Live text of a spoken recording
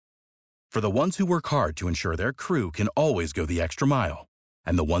For the ones who work hard to ensure their crew can always go the extra mile,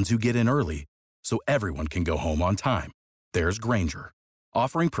 and the ones who get in early so everyone can go home on time, there's Grainger,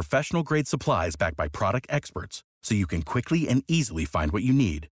 offering professional-grade supplies backed by product experts so you can quickly and easily find what you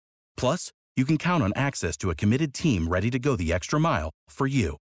need. Plus, you can count on access to a committed team ready to go the extra mile for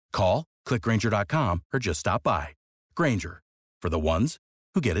you. Call, click Grainger.com, or just stop by. Grainger, for the ones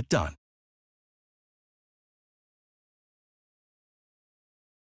who get it done.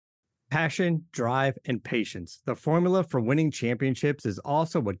 Passion, drive, and patience. The formula for winning championships is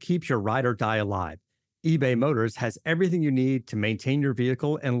also what keeps your ride or die alive. eBay Motors has everything you need to maintain your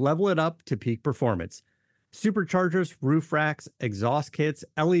vehicle and level it up to peak performance. Superchargers, roof racks, exhaust kits,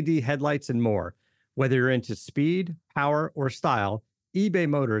 LED headlights, and more. Whether you're into speed, power, or style, eBay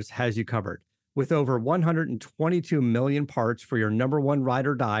Motors has you covered. With over 122 million parts for your number one ride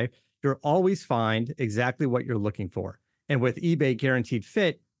or die, you'll always find exactly what you're looking for. And with eBay Guaranteed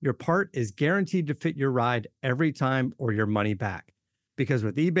Fit, your part is guaranteed to fit your ride every time or your money back. Because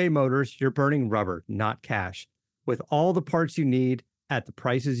with eBay Motors, you're burning rubber, not cash. With all the parts you need at the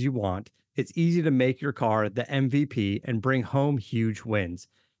prices you want, it's easy to make your car the MVP and bring home huge wins.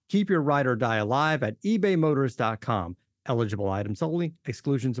 Keep your ride or die alive at ebaymotors.com. Eligible items only.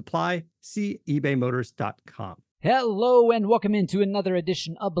 Exclusions apply. See ebaymotors.com. Hello and welcome into another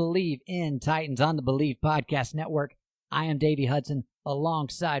edition of Believe in Titans on the Believe Podcast Network. I am Davey Hudson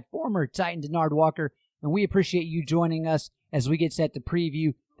alongside former Titan Denard Walker, and we appreciate you joining us as we get set to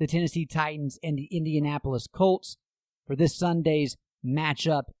preview the Tennessee Titans and the Indianapolis Colts for this Sunday's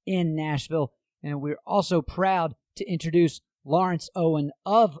matchup in Nashville. And we're also proud to introduce Lawrence Owen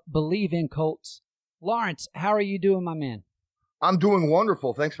of Believe in Colts. Lawrence, how are you doing, my man? I'm doing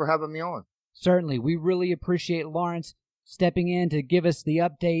wonderful. Thanks for having me on. Certainly. We really appreciate Lawrence stepping in to give us the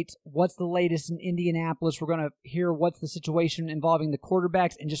update. What's the latest in Indianapolis? We're going to hear what's the situation involving the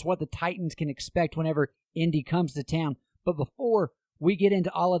quarterbacks and just what the Titans can expect whenever Indy comes to town. But before we get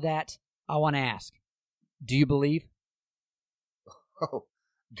into all of that, I want to ask, do you believe? Oh,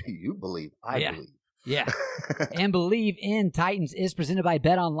 do you believe? I believe. Yeah. And Believe in Titans is presented by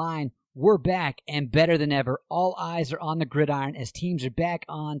BetOnline. We're back and better than ever. All eyes are on the gridiron as teams are back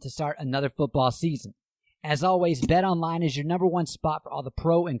on to start another football season. As always, BetOnline is your number one spot for all the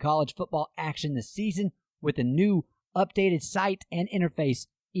pro and college football action this season with a new updated site and interface,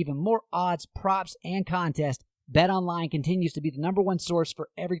 even more odds, props, and contests. BetOnline continues to be the number one source for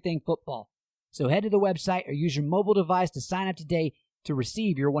everything football. So head to the website or use your mobile device to sign up today to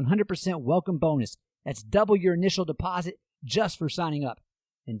receive your 100% welcome bonus. That's double your initial deposit just for signing up.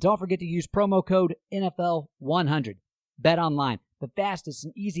 And don't forget to use promo code NFL100. BetOnline, the fastest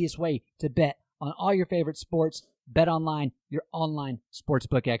and easiest way to bet on all your favorite sports. BetOnline, your online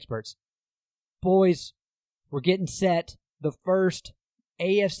sportsbook experts. Boys, we're getting set. The first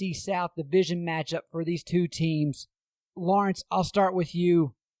AFC South division matchup for these two teams. Lawrence, I'll start with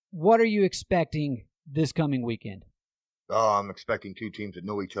you. What are you expecting this coming weekend? Oh, I'm expecting two teams that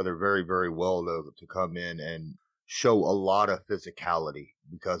know each other very, very well to come in and show a lot of physicality,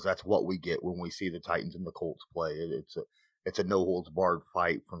 because that's what we get when we see the Titans and the Colts play. It's a no-holds-barred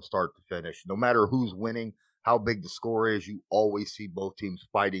fight from start to finish. No matter who's winning, how big the score is, you always see both teams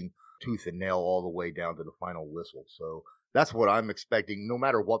fighting tooth and nail all the way down to the final whistle. So that's what I'm expecting. No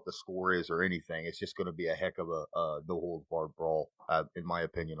matter what the score is or anything, it's just going to be a heck of a no-holds-barred brawl, in my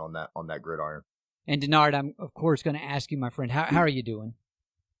opinion, on that gridiron. And Denard, I'm of course going to ask you, my friend, how are you doing?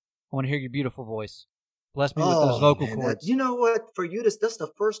 I want to hear your beautiful voice. Bless me with those vocal cords. You know what? For you, that's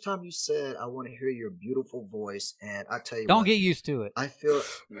the first time you said, I want to hear your beautiful voice. And I tell you Don't get used to it. I feel,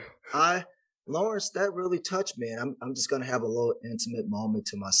 Lawrence, that really touched me. And I'm just going to have a little intimate moment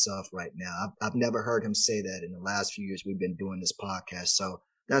to myself right now. I've never heard him say that in the last few years we've been doing this podcast. So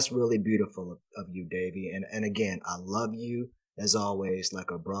that's really beautiful of you, Davey. And again, I love you as always,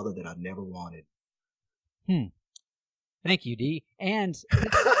 like a brother that I've never wanted. Thank you, D. And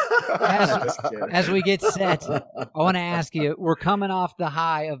as we get set, I want to ask you, we're coming off the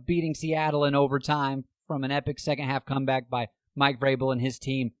high of beating Seattle in overtime from an epic second-half comeback by Mike Vrabel and his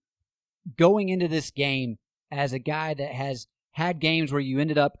team. Going into this game as a guy that has had games where you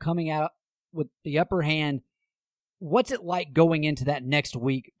ended up coming out with the upper hand, what's it like going into that next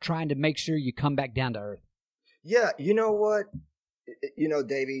week, trying to make sure you come back down to earth? Yeah, you know what?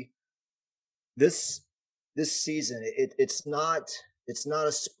 Davey, this season, it's not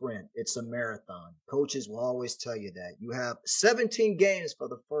a sprint. It's a marathon. Coaches will always tell you that. You have 17 games for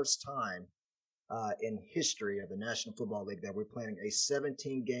the first time in history of the National Football League that we're playing a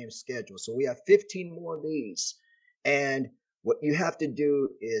 17-game schedule. So we have 15 more of these. And what you have to do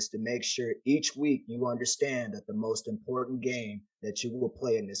is to make sure each week you understand that the most important game that you will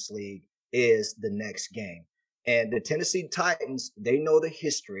play in this league is the next game. And the Tennessee Titans, they know the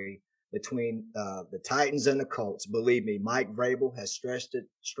history between the Titans and the Colts. Believe me, Mike Vrabel has stressed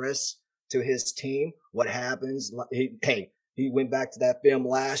to his team what happens. He went back to that film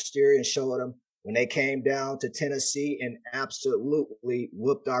last year and showed them when they came down to Tennessee and absolutely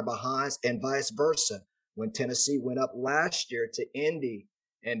whooped our behinds, and vice versa. When Tennessee went up last year to Indy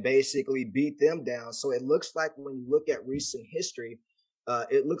and basically beat them down. So it looks like when you look at recent history,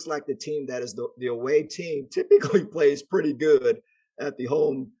 it looks like the team that is the away team typically plays pretty good at the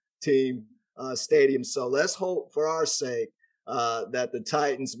home team stadium. So let's hope for our sake that the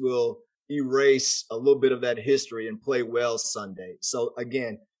Titans will erase a little bit of that history and play well Sunday. So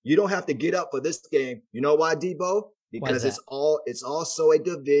again, you don't have to get up for this game. You know why, Debo? Because it's also a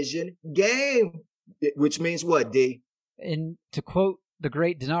division game, which means what, D? And to quote the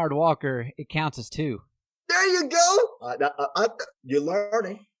great Denard Walker, it counts as 2. There you go. You're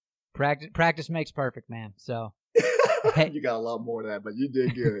learning. Practice makes perfect, man. So you got a lot more of that, but you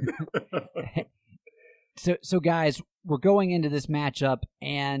did good. So guys, we're going into this matchup,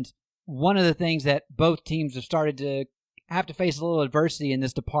 and one of the things that both teams have started to have to face a little adversity in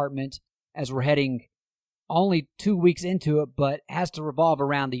this department as we're heading only 2 weeks into it, but has to revolve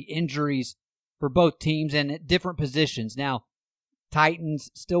around the injuries for both teams and at different positions. Now, Titans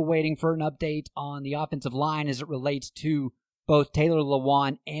still waiting for an update on the offensive line as it relates to both Taylor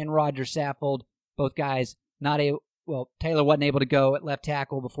Lewan and Roger Saffold. Both guys Taylor wasn't able to go at left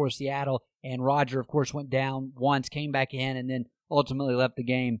tackle before Seattle, and Roger, of course, went down once, came back in, and then ultimately left the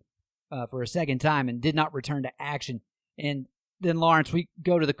game for a second time and did not return to action. And then, Lawrence, we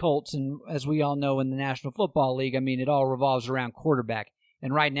go to the Colts, and as we all know in the National Football League, I mean, it all revolves around quarterback.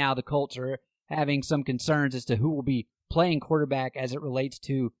 And right now the Colts are having some concerns as to who will be playing quarterback as it relates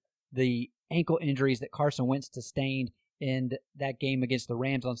to the ankle injuries that Carson Wentz sustained in that game against the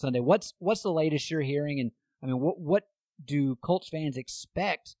Rams on Sunday. What's the latest you're hearing? And I mean, what do Colts fans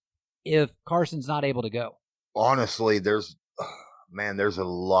expect if Carson's not able to go? Honestly, there's a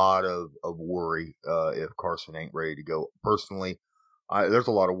lot of worry if Carson ain't ready to go. Personally, there's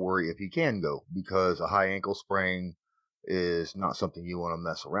a lot of worry if he can go, because a high ankle sprain is not something you want to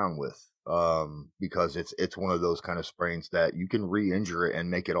mess around with, because it's one of those kind of sprains that you can re-injure it and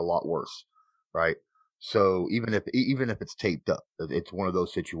make it a lot worse, right? So even if it's taped up, it's one of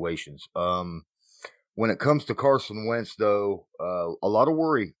those situations. When it comes to Carson Wentz, though, a lot of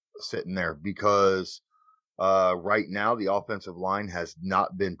worry sitting there, because right now the offensive line has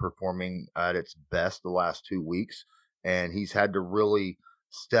not been performing at its best the last 2 weeks, and he's had to really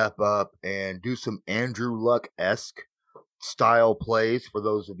step up and do some Andrew Luck-esque style plays, for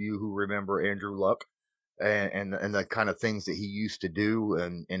those of you who remember Andrew Luck, and the kind of things that he used to do,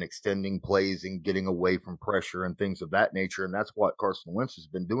 and extending plays and getting away from pressure and things of that nature. And that's what Carson Wentz has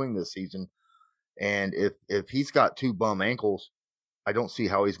been doing this season. And if he's got 2 bum ankles, I don't see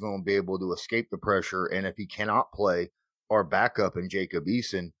how he's going to be able to escape the pressure. And if he cannot play, our backup in Jacob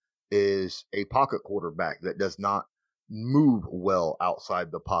Eason is a pocket quarterback that does not move well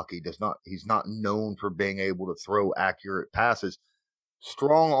outside the pocket. He's not known for being able to throw accurate passes.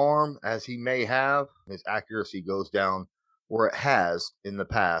 Strong arm as he may have, his accuracy goes down where it has in the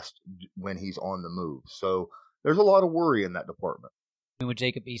past when he's on the move. So there's a lot of worry in that department. And with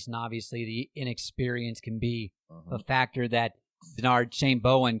Jacob Eason, obviously the inexperience can be a factor that Shane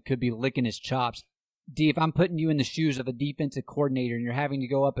Bowen could be licking his chops. D, if I'm putting you in the shoes of a defensive coordinator and you're having to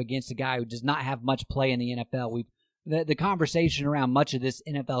go up against a guy who does not have much play in the NFL, the conversation around much of this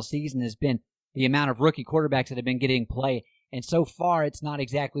NFL season has been the amount of rookie quarterbacks that have been getting play. And so far, it's not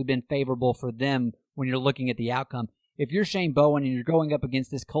exactly been favorable for them when you're looking at the outcome. If you're Shane Bowen and you're going up against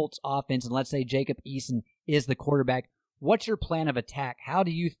this Colts offense, and let's say Jacob Eason is the quarterback, what's your plan of attack? How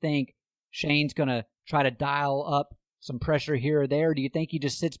do you think Shane's going to try to dial up some pressure here or there? Do you think he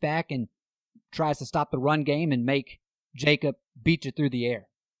just sits back and tries to stop the run game and make Jacob beat you through the air?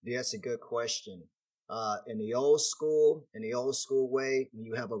 Yeah, that's a good question. In the old school way, when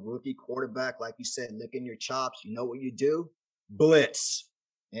you have a rookie quarterback, like you said, licking your chops, you know what you do? Blitz.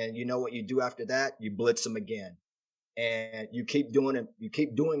 And you know what you do after that? You blitz him again. And you keep doing it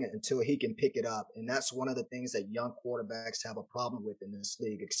until he can pick it up. And that's one of the things that young quarterbacks have a problem with in this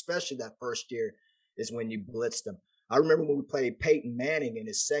league, especially that first year, is when you blitz them. I remember when we played Peyton Manning in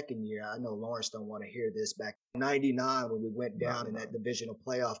his second year. I know Lawrence don't want to hear this, back in '99 when we went down in that divisional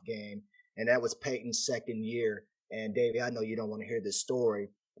playoff game. And that was Peyton's second year. And Davey, I know you don't want to hear this story,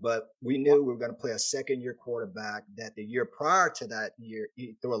 but we knew we were going to play a second-year quarterback that the year prior to that year,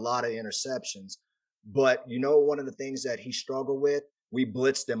 he threw a lot of interceptions. But you know, one of the things that he struggled with, we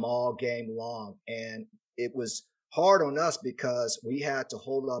blitzed them all game long. And it was hard on us because we had to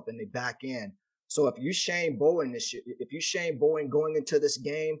hold up in the back end. So if you Shane Bowen going into this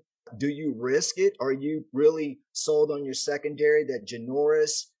game, do you risk it? Are you really sold on your secondary that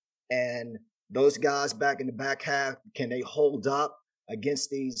Janoris and those guys back in the back half, can they hold up against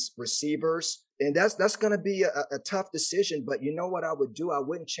these receivers? And that's going to be a tough decision. But you know what I would do? I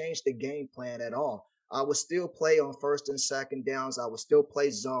wouldn't change the game plan at all. I would still play on first and second downs. I would still play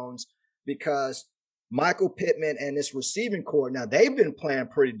zones because Michael Pittman and this receiving core, now they've been playing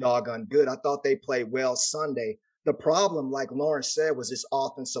pretty doggone good. I thought they played well Sunday. The problem, like Lawrence said, was this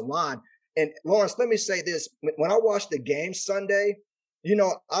offensive line. And Lawrence, let me say this. When I watched the game Sunday, you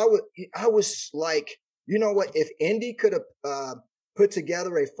know, I was like, you know what, if Indy could have put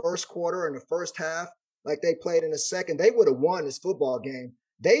together a first quarter and the first half like they played in the second, they would have won this football game.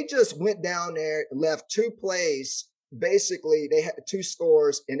 They just went down there and left two plays. Basically, they had two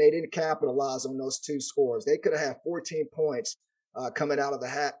scores, and they didn't capitalize on those two scores. They could have had 14 points coming out of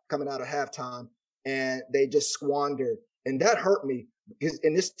halftime, and they just squandered. And that hurt me.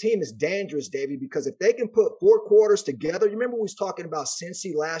 And this team is dangerous, Davey, because if they can put 4 quarters together, you remember we was talking about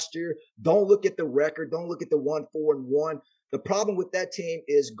Cincy last year? Don't look at the record. Don't look at the 1-4-1. The problem with that team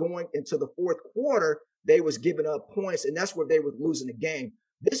is going into the fourth quarter, they was giving up points, and that's where they were losing the game.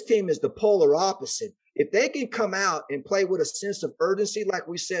 This team is the polar opposite. If they can come out and play with a sense of urgency, like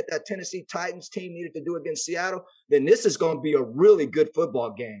we said that Tennessee Titans team needed to do against Seattle, then this is going to be a really good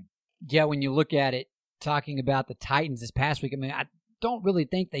football game. Yeah, when you look at it, talking about the Titans this past week, I mean, I don't really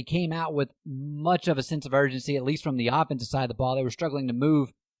think they came out with much of a sense of urgency, at least from the offensive side of the ball. They were struggling to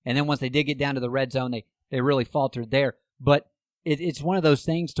move, and then once they did get down to the red zone, they really faltered there. But it's one of those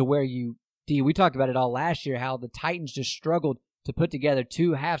things to where we talked about it all last year, how the Titans just struggled to put together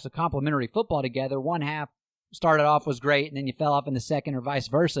 2 halves of complementary football together. One half started off was great, and then you fell off in the second or vice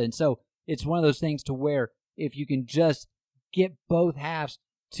versa. And so it's one of those things to where if you can just get both halves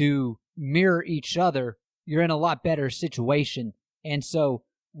to mirror each other, you're in a lot better situation. And so,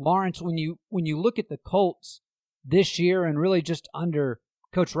 Lawrence, when you look at the Colts this year and really just under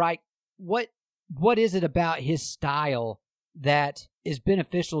Coach Reich, what is it about his style that is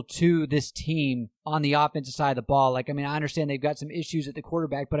beneficial to this team on the offensive side of the ball? Like, I mean, I understand they've got some issues at the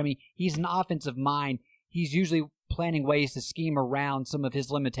quarterback, but I mean, he's an offensive mind. He's usually planning ways to scheme around some of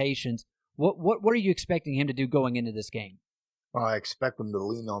his limitations. What are you expecting him to do going into this game? I expect him to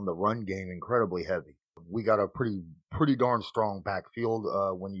lean on the run game incredibly heavy. We got a pretty darn strong backfield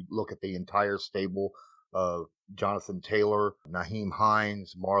when you look at the entire stable of Jonathan Taylor, Nyheim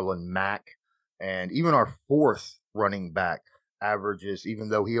Hines, Marlon Mack, and even our fourth running back averages, even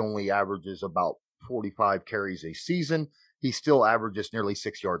though he only averages about 45 carries a season, he still averages nearly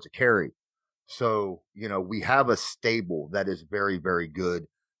 6 yards a carry. So, you know, we have a stable that is very, very good.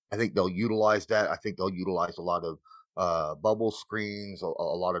 I think they'll utilize that. I think they'll utilize a lot of bubble screens, a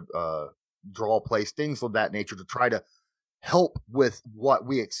lot of draw plays, things of that nature to try to help with what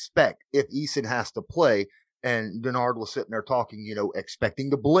we expect if Eason has to play. And Denard was sitting there talking, you know, expecting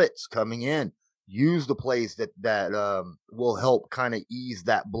the blitz coming in. Use the plays that will help kind of ease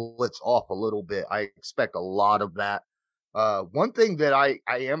that blitz off a little bit. I expect a lot of that. One thing that I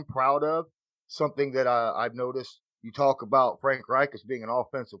am proud of, something that I've noticed, you talk about Frank Reich as being an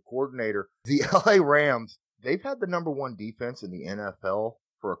offensive coordinator. The LA Rams, they've had the number 1 defense in the NFL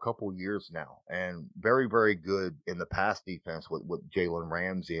for a couple years now, and very, very good in the pass defense with Jalen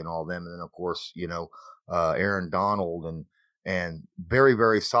Ramsey and all them. And then, of course, you know, Aaron Donald and very,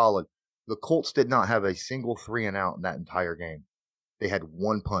 very solid. The Colts did not have a single 3-and-out in that entire game. They had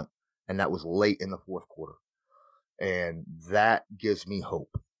 1 punt, and that was late in the fourth quarter. And that gives me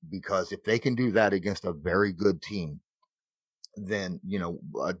hope, because if they can do that against a very good team, then, you know,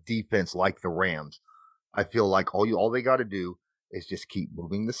 a defense like the Rams, I feel like all they got to do is just keep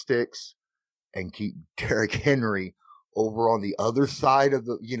moving the sticks and keep Derrick Henry over on the other side of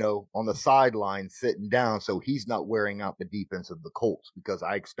the, you know, on the sideline sitting down, so he's not wearing out the defense of the Colts, because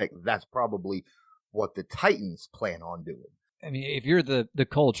I expect that's probably what the Titans plan on doing. I mean, if you're the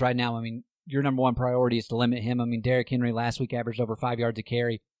Colts right now, I mean, your number 1 priority is to limit him. I mean, Derrick Henry last week averaged over 5 yards a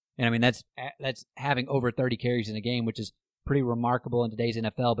carry. And I mean, that's having over 30 carries in a game, which is pretty remarkable in today's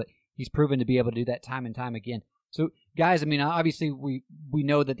NFL, but he's proven to be able to do that time and time again. So, guys, I mean, obviously we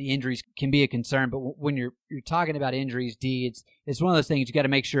know that the injuries can be a concern, but when you're talking about injuries, D, it's one of those things you got to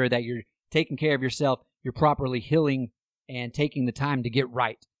make sure that you're taking care of yourself, you're properly healing and taking the time to get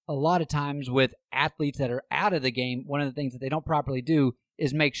right. A lot of times with athletes that are out of the game, one of the things that they don't properly do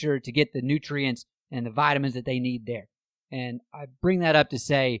is make sure to get the nutrients and the vitamins that they need there. And I bring that up to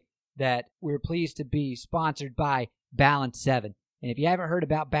say that we're pleased to be sponsored by Balance 7. And if you haven't heard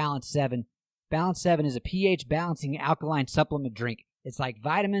about Balance 7, Balance 7 is a pH balancing alkaline supplement drink. It's like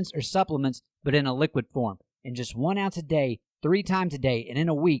vitamins or supplements, but in a liquid form. In just 1 ounce a day, 3 times a day, and in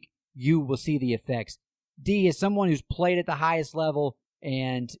a week, you will see the effects. D, as someone who's played at the highest level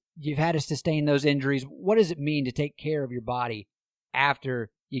and you've had to sustain those injuries, what does it mean to take care of your body after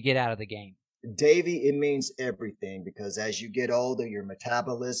you get out of the game? Davey, it means everything, because as you get older, your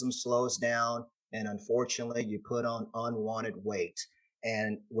metabolism slows down, and unfortunately, you put on unwanted weight.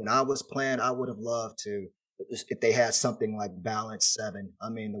 And when I was playing, I would have loved to, if they had something like Balance 7. I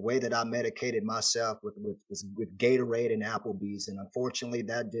mean, the way that I medicated myself with Gatorade and Applebee's, and unfortunately,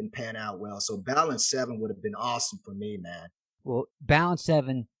 that didn't pan out well. So Balance 7 would have been awesome for me, man. Well, Balance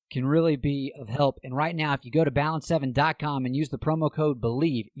 7 can really be of help. And right now, if you go to balance7.com and use the promo code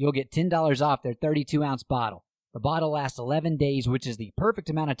BELIEVE, you'll get $10 off their 32-ounce bottle. The bottle lasts 11 days, which is the perfect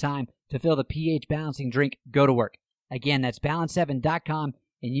amount of time to fill the pH balancing drink. Go to work. Again, that's balance7.com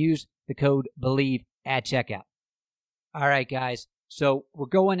and use the code BELIEVE at checkout. All right, guys. So we're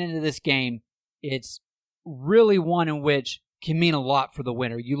going into this game. It's really one in which can mean a lot for the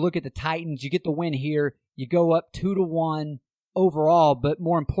winner. You look at the Titans, you get the win here, you go up 2-1 overall, but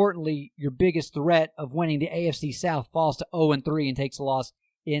more importantly, your biggest threat of winning the AFC South falls to 0-3 and takes a loss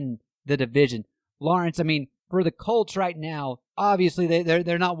in the division. Lawrence, I mean, for the Colts right now, obviously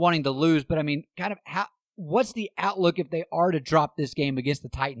they're not wanting to lose, but I mean, kind of what's the outlook if they are to drop this game against the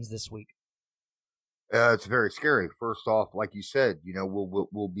Titans this week? It's very scary. First off, like you said, you know,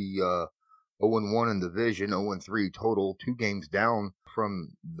 we'll be 0-1 in the division, 0-3 total, 2 games down from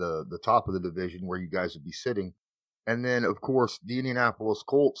the top of the division where you guys would be sitting. And then, of course, the Indianapolis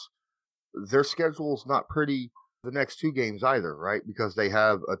Colts, their schedule is not pretty the next 2 games either, right? Because they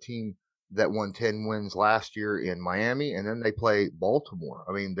have a team that won 10 wins last year in Miami, and then they play Baltimore.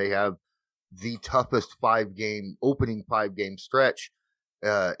 I mean, they have the toughest opening 5-game stretch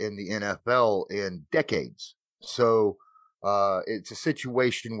in the NFL in decades. So it's a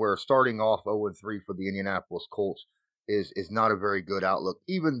situation where starting off 0-3 for the Indianapolis Colts is not a very good outlook,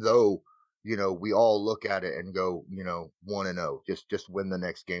 even though, you know, we all look at it and go, you know, 1-0, just win the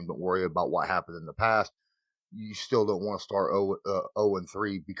next game. Don't worry about what happened in the past. You still don't want to start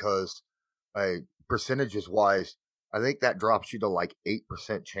 0-3 because percentages wise, I think that drops you to like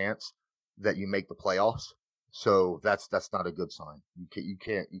 8% chance that you make the playoffs. So that's not a good sign. You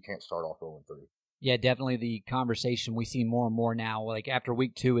can't start off 0-3. Yeah, definitely the conversation we see more and more now. Like after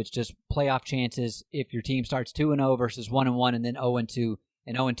week 2, it's just playoff chances. If your team starts 2-0 versus 1-1 and then 0-2,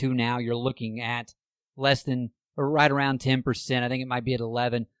 and 0-2 now, you're looking at less than or right around 10%. I think it might be at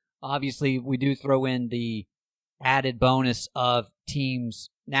 11. Obviously, we do throw in the added bonus of teams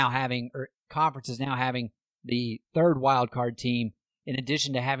now having, or conferences now having, the third wild card team in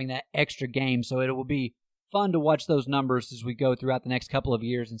addition to having that extra game. So it will be fun to watch those numbers as we go throughout the next couple of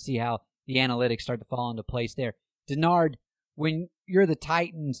years and see how the analytics start to fall into place there. Denard, when you're the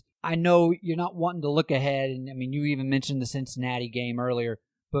Titans, I know you're not wanting to look ahead, and I mean, you even mentioned the Cincinnati game earlier,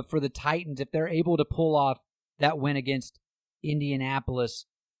 but for the Titans, if they're able to pull off that win against Indianapolis,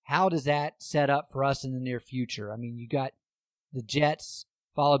 how does that set up for us in the near future? I mean, you got the Jets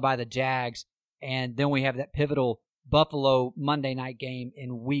followed by the Jags, and then we have that pivotal Buffalo Monday night game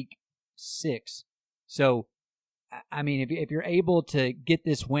in week 6. So, I mean, if you're able to get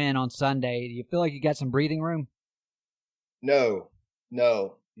this win on Sunday, do you feel like you got some breathing room? No.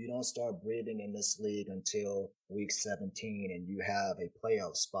 You don't start breathing in this league until week 17 and you have a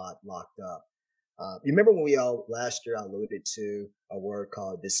playoff spot locked up. You remember when we all last year alluded to a word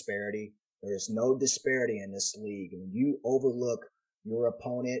called disparity? There is no disparity in this league. When you overlook your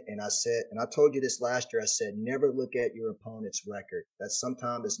opponent, and I told you this last year, I said, never look at your opponent's record. That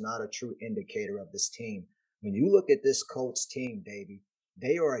sometimes is not a true indicator of this team. When you look at this Colts team, Davey,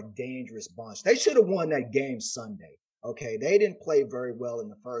 they are a dangerous bunch. They should have won that game Sunday. Okay, they didn't play very well in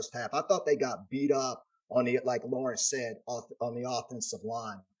the first half. I thought they got beat up on the, like Lawrence said, on the offensive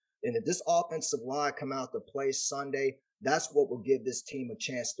line. And if this offensive line come out to play Sunday, that's what will give this team a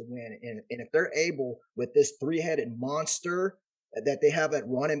chance to win. And if they're able with this 3-headed monster that they have at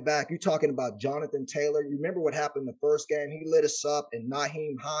running back, you're talking about Jonathan Taylor. You remember what happened the first game? He lit us up, and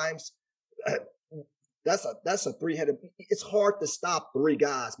Nyheim Hines. That's a 3-headed. It's hard to stop 3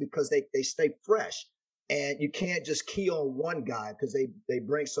 guys because they stay fresh. And you can't just key on one guy because they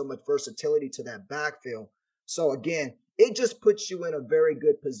bring so much versatility to that backfield. So again, it just puts you in a very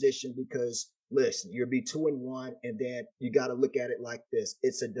good position because, listen, you'll be 2-1, and then you got to look at it like this.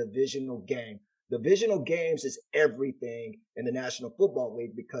 It's a divisional game. Divisional games is everything in the National Football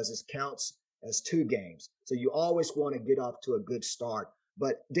League because it counts as 2 games. So you always want to get off to a good start.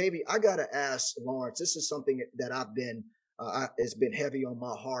 But, Davey, I got to ask Lawrence, this is something that I've been it's been heavy on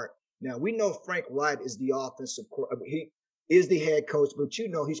my heart. Now, we know Frank Wright is the offensive he is the head coach, but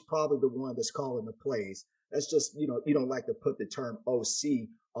he's probably the one that's calling the plays. That's just, you don't like to put the term OC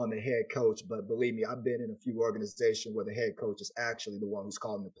on the head coach, but believe me, I've been in a few organizations where the head coach is actually the one who's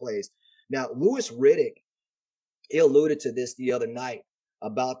calling the plays. Now, Louis Riddick, he alluded to this the other night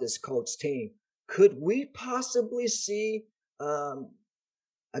about this Colts team. Could we possibly see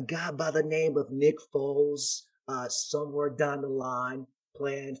a guy by the name of Nick Foles somewhere down the line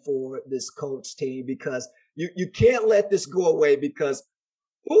playing for this Colts team? Because you can't let this go away, because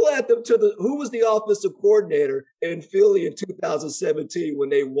who was the offensive coordinator in Philly in 2017 when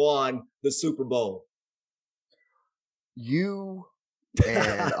they won the Super Bowl? You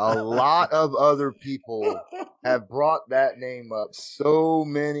and a lot of other people have brought that name up so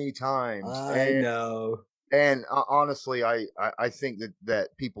many times. I know. And honestly, I think that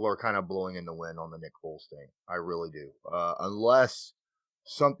people are kind of blowing in the wind on the Nick Foles thing. I really do. Unless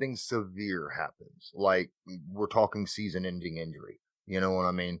something severe happens, like we're talking season-ending injury. You know what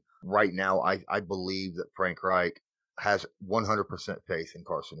I mean? Right now, I believe that Frank Reich has 100% faith in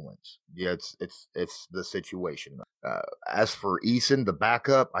Carson Wentz. Yeah, it's the situation. As for Eason, the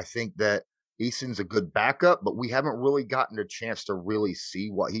backup, I think that Eason's a good backup, but we haven't really gotten a chance to really see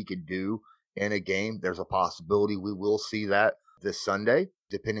what he could do in a game. There's a possibility we will see that this Sunday,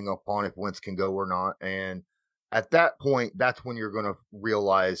 depending upon if Wentz can go or not. And at that point, that's when you're going to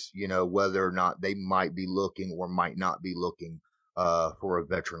realize, whether or not they might be looking or might not be looking for a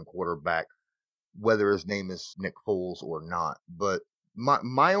veteran quarterback, whether his name is Nick Foles or not. But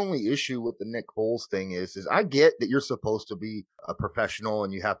my only issue with the Nick Foles thing is I get that you're supposed to be a professional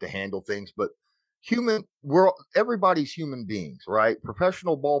and you have to handle things, but everybody's human beings, right?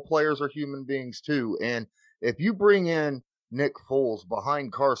 Professional ball players are human beings too. And if you bring in Nick Foles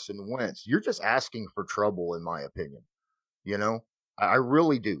behind Carson Wentz, you're just asking for trouble, in my opinion. I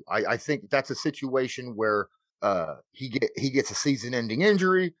really do. I think that's a situation where he gets a season-ending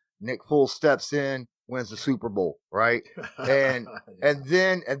injury. Nick Foles steps in, wins the Super Bowl, right? And and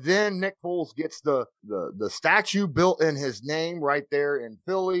then Nick Foles gets the statue built in his name right there in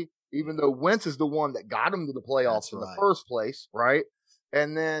Philly, even though Wentz is the one that got him to the playoffs in the first place, right?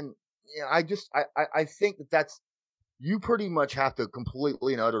 And then I think that's, you pretty much have to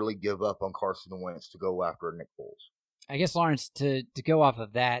completely and utterly give up on Carson Wentz to go after Nick Foles. I guess, Lawrence, to go off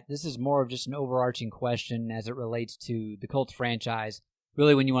of that, this is more of just an overarching question as it relates to the Colts franchise.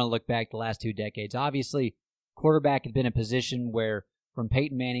 Really, when you want to look back the last 2 decades, obviously, quarterback had been a position where from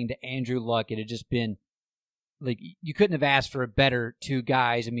Peyton Manning to Andrew Luck, it had just been like you couldn't have asked for a better 2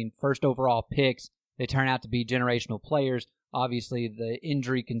 guys. I mean, first overall picks, they turn out to be generational players. Obviously, the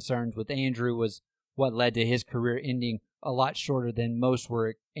injury concerns with Andrew was what led to his career ending a lot shorter than most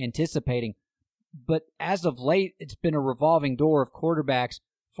were anticipating. But as of late, it's been a revolving door of quarterbacks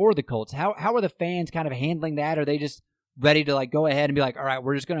for the Colts. How are the fans kind of handling that? Are they just ready to go ahead and be like, all right,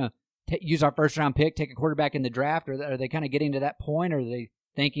 we're just going to use our first-round pick, take a quarterback in the draft? Or are they kind of getting to that point? Or are they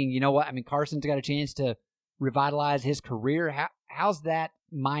thinking, you know what, I mean, Carson's got a chance to revitalize his career? How's that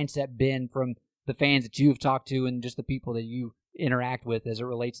mindset been from the fans that you've talked to and just the people that you interact with as it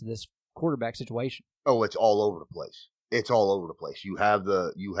relates to this quarterback situation? Oh, it's all over the place. It's all over the place. You have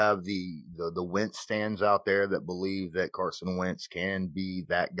the Wentz stands out there that believe that Carson Wentz can be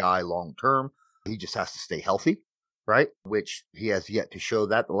that guy long term. He just has to stay healthy, right? Which he has yet to show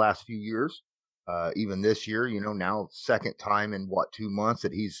that the last few years. Even this year, now second time in 2 months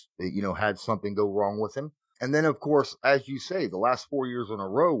that he's had something go wrong with him. And then, of course, as you say, the last 4 years in a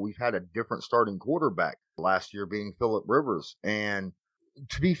row, we've had a different starting quarterback. Last year being Phillip Rivers. And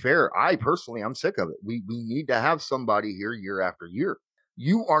to be fair, I'm sick of it. We need to have somebody here year after year.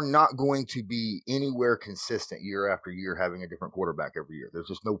 You are not going to be anywhere consistent year after year having a different quarterback every year. There's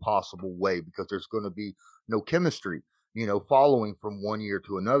just no possible way, because there's going to be no chemistry, following from one year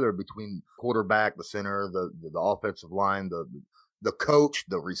to another between quarterback, the center, the offensive line, the coach,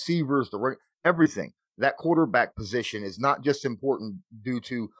 the receivers, everything. That quarterback position is not just important due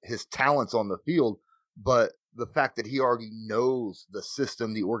to his talents on the field, but the fact that he already knows the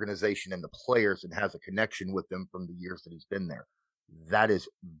system, the organization, and the players, and has a connection with them from the years that he's been there. That is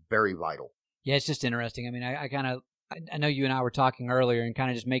very vital. Yeah, it's just interesting. I mean, I know you and I were talking earlier and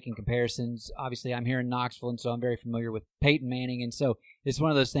kind of just making comparisons. Obviously, I'm here in Knoxville, and so I'm very familiar with Peyton Manning. And so it's one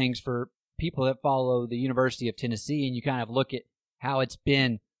of those things for people that follow the University of Tennessee, and you kind of look at how it's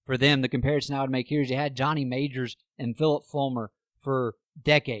been for them. The comparison I would make here is you had Johnny Majors and Philip Fulmer for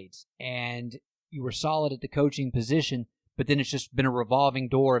decades, and you were solid at the coaching position, but then it's just been a revolving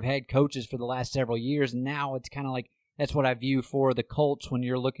door of head coaches for the last several years. And now it's kind of like, that's what I view for the Colts when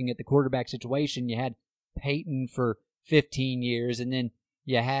you're looking at the quarterback situation. You had Peyton for 15 years, and then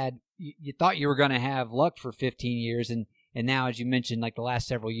you had, you thought you were going to have Luck for 15 years, and now, as you mentioned, like the last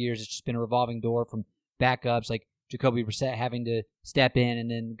several years, it's just been a revolving door from backups like Jacoby Brissett having to step in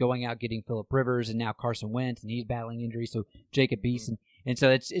and then going out getting Phillip Rivers and now Carson Wentz, and he's battling injury, so Jacob Eason. And so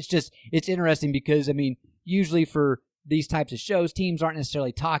it's interesting because, I mean, usually for these types of shows, teams aren't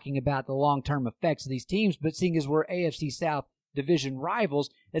necessarily talking about the long-term effects of these teams, but seeing as we're AFC South division rivals,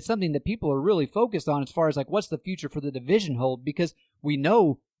 it's something that people are really focused on as far as like what's the future for the division hold, because we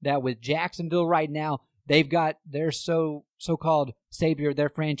know that with Jacksonville right now, they've got their so-called savior of their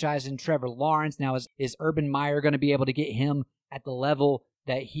franchise in Trevor Lawrence. Now, is Urban Meyer going to be able to get him at the level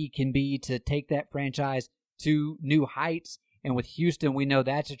that he can be to take that franchise to new heights? And with Houston, we know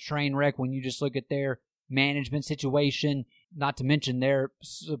that's a train wreck when you just look at their management situation, not to mention their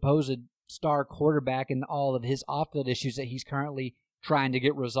supposed star quarterback and all of his off-field issues that he's currently trying to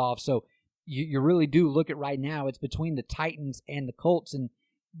get resolved. So you really do look at right now, it's between the Titans and the Colts, and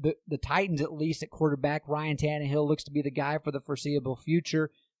the Titans, at least at quarterback, Ryan Tannehill looks to be the guy for the foreseeable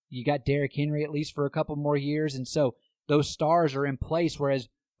future. You got Derrick Henry at least for a couple more years, and so those stars are in place, whereas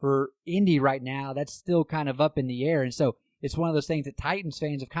for Indy right now, that's still kind of up in the air. And so it's one of those things that Titans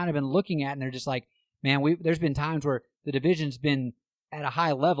fans have kind of been looking at, and they're just like, man, there's been times where the division's been at a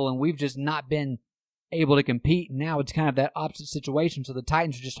high level, and we've just not been able to compete. And now it's kind of that opposite situation. So the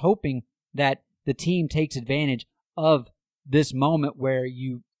Titans are just hoping that the team takes advantage of this moment where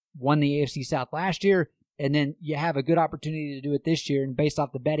you won the AFC South last year, and then you have a good opportunity to do it this year. And based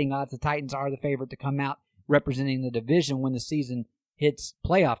off the betting odds, the Titans are the favorite to come out representing the division when the season hits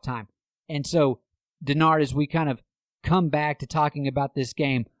playoff time. And so, Denard, as we kind of come back to talking about this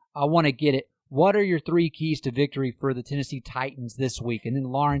game, I want to get it. What are your 3 keys to victory for the Tennessee Titans this week? And then,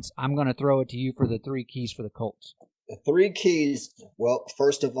 Lawrence, I'm going to throw it to you for the 3 keys for the Colts. The 3 keys, well,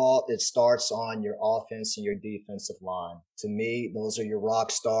 first of all, it starts on your offense and your defensive line. To me, those are your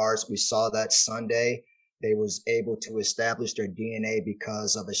rock stars. We saw that Sunday. They was able to establish their DNA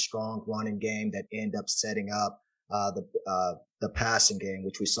because of a strong running game that ended up setting up the passing game,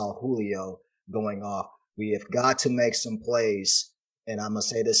 which we saw Julio going off. We have got to make some plays. And I'm going to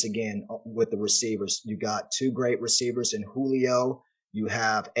say this again with the receivers. You got 2 great receivers in Julio. You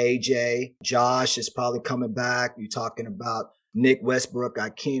have AJ. Josh is probably coming back. You're talking about Nick Westbrook,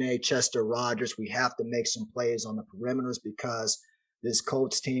 Akine, Chester Rogers. We have to make some plays on the perimeters because this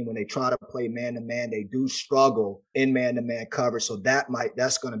Colts team, when they try to play man-to-man, they do struggle in man-to-man coverage. So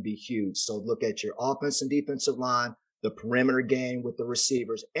that's going to be huge. So look at your offense and defensive line, the perimeter game with the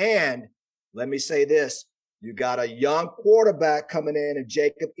receivers. And let me say this. You got a young quarterback coming in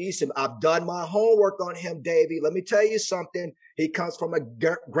Jacob Eason. I've done my homework on him, Davey. Let me tell you something. He comes from a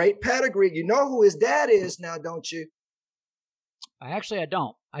great pedigree. You know who his dad is now, don't you? I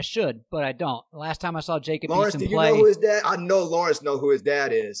don't. I should, but I don't. The last time I saw Jacob Lawrence, Eason do you play, know who his dad? I know Lawrence know who his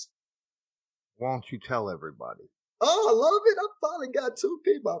dad is. Why don't you tell everybody? Oh, I love it. I finally got 2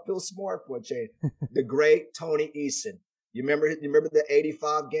 people. I feel smart for a change. The great Tony Eason. You remember the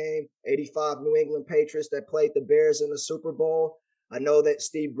 85 game, 85 New England Patriots that played the Bears in the Super Bowl? I know that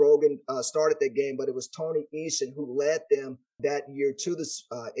Steve Grogan started that game, but it was Tony Eason who led them that year to the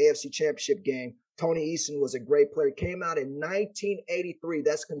AFC Championship game. Tony Eason was a great player. Came out in 1983.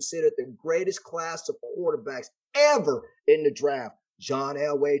 That's considered the greatest class of quarterbacks ever in the draft. John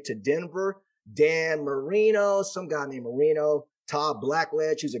Elway to Denver, Dan Marino, some guy named Marino, Todd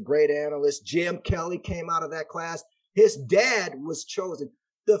Blackledge, who's a great analyst. Jim Kelly came out of that class. His dad was chosen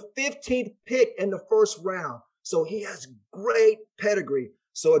the 15th pick in the first round. So he has great pedigree.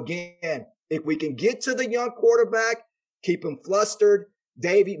 So again, if we can get to the young quarterback, keep him flustered,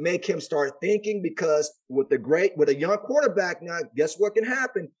 Davey, make him start thinking, because with a young quarterback now, guess what can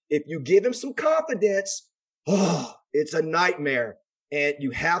happen? If you give him some confidence, it's a nightmare. And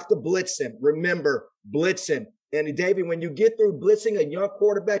you have to blitz him. Remember, blitz him. And Davey, when you get through blitzing a young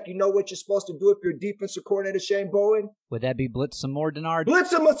quarterback, you know what you're supposed to do if you're defensive coordinator Shane Bowen? Would that be blitz some more, Denard?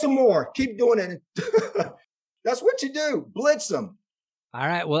 Blitz him some more. Keep doing it. That's what you do. Blitz him. All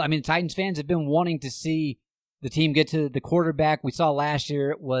right. Well, I mean, Titans fans have been wanting to see the team get to the quarterback. We saw last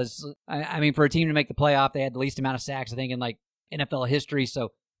year it was, I mean, for a team to make the playoff, they had the least amount of sacks, I think, in like NFL history.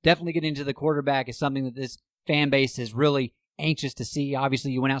 So definitely getting to the quarterback is something that this fan base is really anxious to see.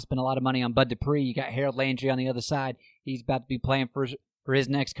 Obviously, you went out and spent a lot of money on Bud Dupree. You got Harold Landry on the other side. He's about to be playing for his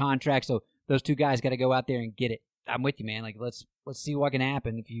next contract. So those 2 guys got to go out there and get it. I'm with you, man. Like, let's see what can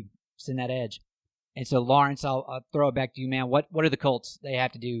happen if you send that edge. And so, Lawrence, I'll throw it back to you, man. What are the Colts they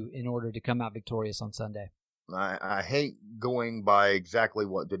have to do in order to come out victorious on Sunday? I hate going by exactly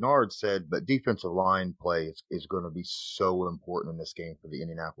what Denard said, but defensive line play is going to be so important in this game for the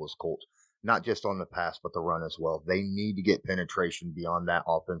Indianapolis Colts. not just on the pass, but the run as well. They need to get penetration beyond that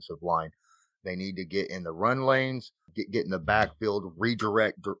offensive line. They need to get in the run lanes, get in the backfield,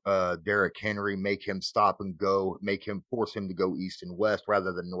 redirect Derrick Henry, make him stop and go, force him to go east and west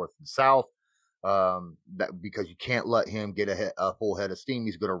rather than north and south. Because you can't let him get a full head of steam.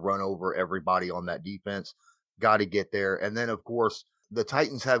 He's going to run over everybody on that defense. Got to get there. And then, of course, the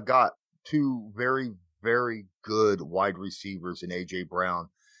Titans have got two very, very good wide receivers in A.J. Brown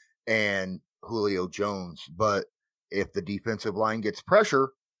and Julio Jones. But if the defensive line gets pressure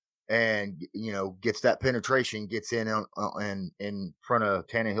and, gets that penetration, gets in front of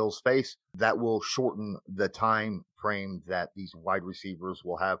Tannehill's face, that will shorten the time frame that these wide receivers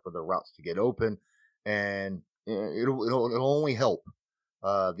will have for the routes to get open. And it'll only help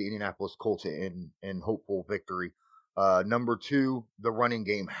the Indianapolis Colts in hopeful victory. Number two, the running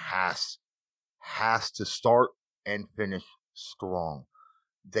game has to start and finish strong.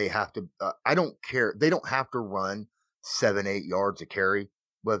 They have to, I don't care. They don't have to run 7-8 yards a carry,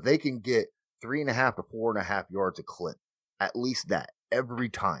 but if they can get 3.5 to 4.5 yards a clip, at least that every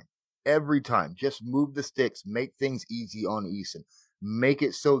time, just move the sticks, make things easy on Eason, make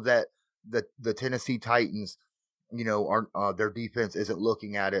it so that the Tennessee Titans, their defense isn't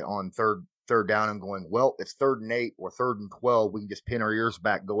looking at it on third down and going, well, it's 3rd and 8 or 3rd and 12. We can just pin our ears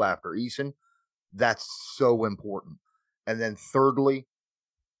back, go after Eason. That's so important. And then thirdly,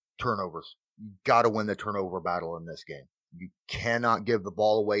 turnovers. You got to win the turnover battle in this game. You cannot give the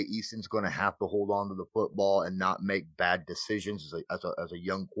ball away. Eason's going to have to hold on to the football and not make bad decisions as a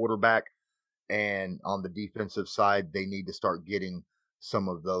young quarterback. And on the defensive side, they need to start getting some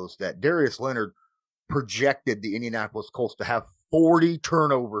of those. That Darius Leonard projected the Indianapolis Colts to have 40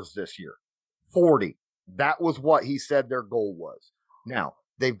 turnovers this year. 40. That was what he said their goal was. Now,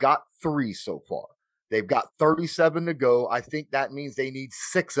 they've got 3 so far. They've got 37 to go. I think that means they need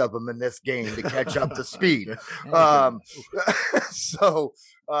 6 of them in this game to catch up to speed. So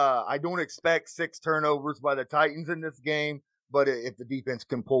I don't expect 6 turnovers by the Titans in this game, but if the defense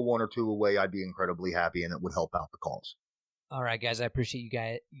can pull 1 or 2 away, I'd be incredibly happy, and it would help out the cause. All right, guys, I appreciate you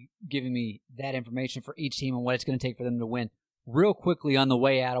guys giving me that information for each team and what it's going to take for them to win. Real quickly on the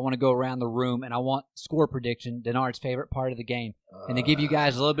way out, I want to go around the room, and I want score prediction, Denard's favorite part of the game. And to give you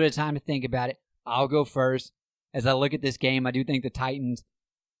guys a little bit of time to think about it, I'll go first. As I look at this game, I do think the Titans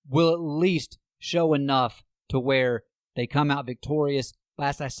will at least show enough to where they come out victorious.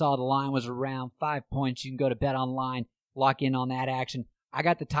 Last I saw, the line was around 5 points. You can go to Bet Online, lock in on that action. I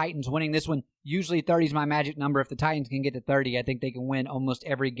got the Titans winning this one. Usually 30 is my magic number. If the Titans can get to 30, I think they can win almost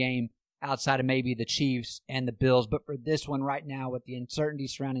every game outside of maybe the Chiefs and the Bills. But for this one right now, with the uncertainty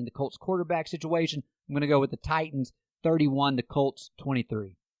surrounding the Colts quarterback situation, I'm going to go with the Titans 31, the Colts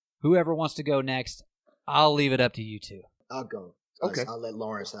 23. Whoever wants to go next, I'll leave it up to you two. I'll go. Okay. I'll let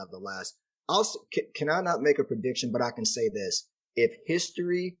Lawrence have the last. Can I not make a prediction, but I can say this. If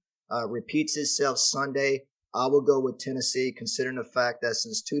history repeats itself Sunday, I will go with Tennessee, considering the fact that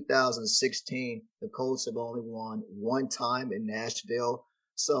since 2016, the Colts have only won 1 time in Nashville.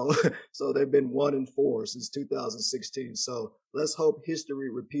 So they've been 1-4 since 2016. So let's hope history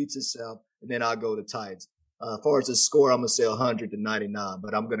repeats itself, and then I'll go to Titans. As far as the score, I'm going to say 100-99,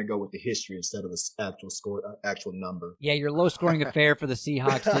 but I'm going to go with the history instead of the actual score, actual number. Yeah, your low-scoring affair for the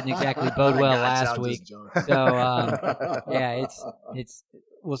Seahawks didn't exactly bode well last week. So, yeah, it's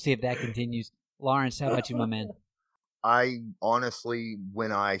we'll see if that continues. Lawrence, how about you, my man? I honestly,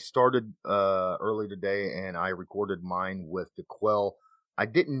 when I started early today and I recorded mine with DeQuell, I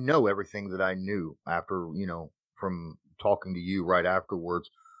didn't know everything that I knew after, from talking to you right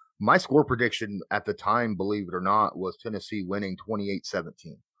afterwards. My score prediction at the time, believe it or not, was Tennessee winning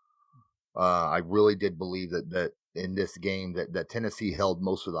 28-17. I really did believe that in this game that Tennessee held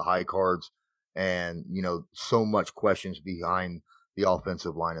most of the high cards, and so much questions behind the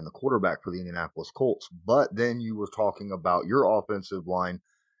offensive line and the quarterback for the Indianapolis Colts. But then you were talking about your offensive line,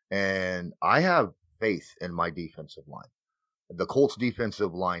 and I have faith in my defensive line. The Colts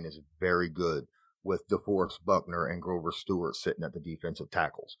defensive line is very good with DeForest Buckner and Grover Stewart sitting at the defensive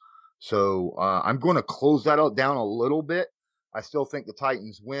tackles. So I'm going to close that down a little bit. I still think the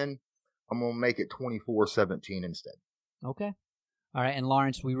Titans win. I'm going to make it 24-17 instead. Okay. All right. And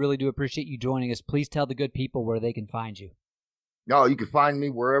Lawrence, we really do appreciate you joining us. Please tell the good people where they can find you. No, you can find me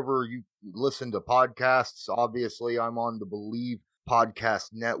wherever you listen to podcasts. Obviously, I'm on the Believe Podcast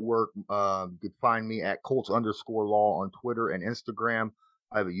Network. You could find me at Colts_Law on Twitter and Instagram.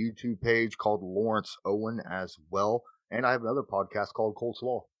 I have a YouTube page called Lawrence Owen as well. And I have another podcast called Colts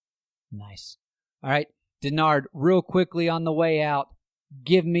Law. Nice. All right. Denard, real quickly on the way out,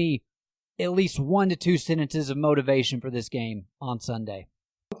 give me at least 1 to 2 sentences of motivation for this game on Sunday.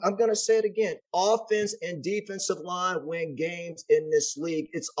 I'm going to say it again. Offense and defensive line win games in this league.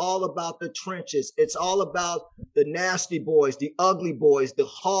 It's all about the trenches. It's all about the nasty boys, the ugly boys, the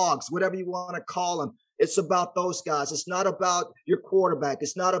hogs, whatever you want to call them. It's about those guys. It's not about your quarterback.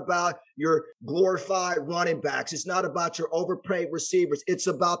 It's not about your glorified running backs. It's not about your overpaid receivers. It's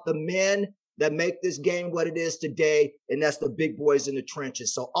about the men that make this game what it is today, and that's the big boys in the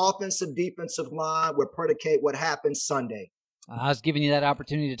trenches. So offensive, defensive line will predicate what happens Sunday. I was giving you that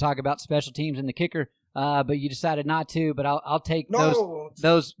opportunity to talk about special teams and the kicker, but you decided not to. But I'll take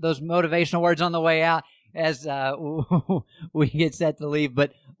those motivational words on the way out as we get set to leave.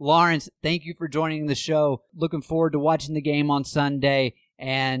 But Lawrence, thank you for joining the show. Looking forward to watching the game on Sunday,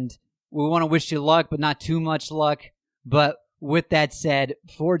 and we want to wish you luck, but not too much luck. But with that said,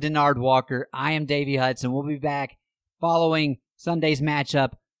 for Denard Walker, I am Davey Hudson. We'll be back following Sunday's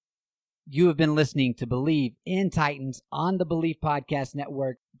matchup. You have been listening to Believe in Titans on the Believe Podcast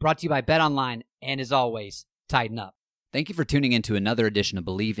Network, brought to you by BetOnline, and as always, tighten up. Thank you for tuning in to another edition of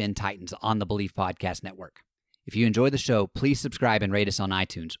Believe in Titans on the Believe Podcast Network. If you enjoy the show, please subscribe and rate us on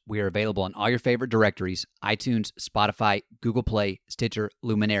iTunes. We are available on all your favorite directories: iTunes, Spotify, Google Play, Stitcher,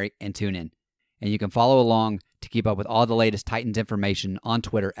 Luminary, and TuneIn. And you can follow along to keep up with all the latest Titans information on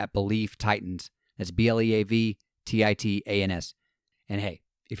Twitter at Believe Titans. That's BLEAVTITANS. And hey,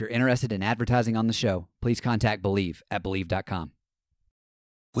 if you're interested in advertising on the show, please contact Believe at Believe.com.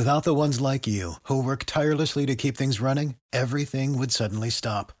 Without the ones like you, who work tirelessly to keep things running, everything would suddenly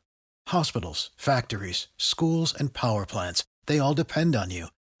stop. Hospitals, factories, schools, and power plants, they all depend on you.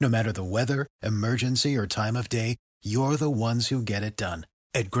 No matter the weather, emergency, or time of day, you're the ones who get it done.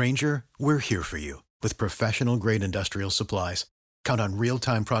 At Grainger, we're here for you with professional-grade industrial supplies. Count on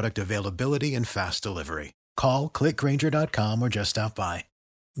real-time product availability and fast delivery. Call, click Grainger.com, or just stop by.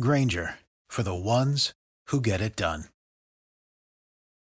 Grainger, for the ones who get it done.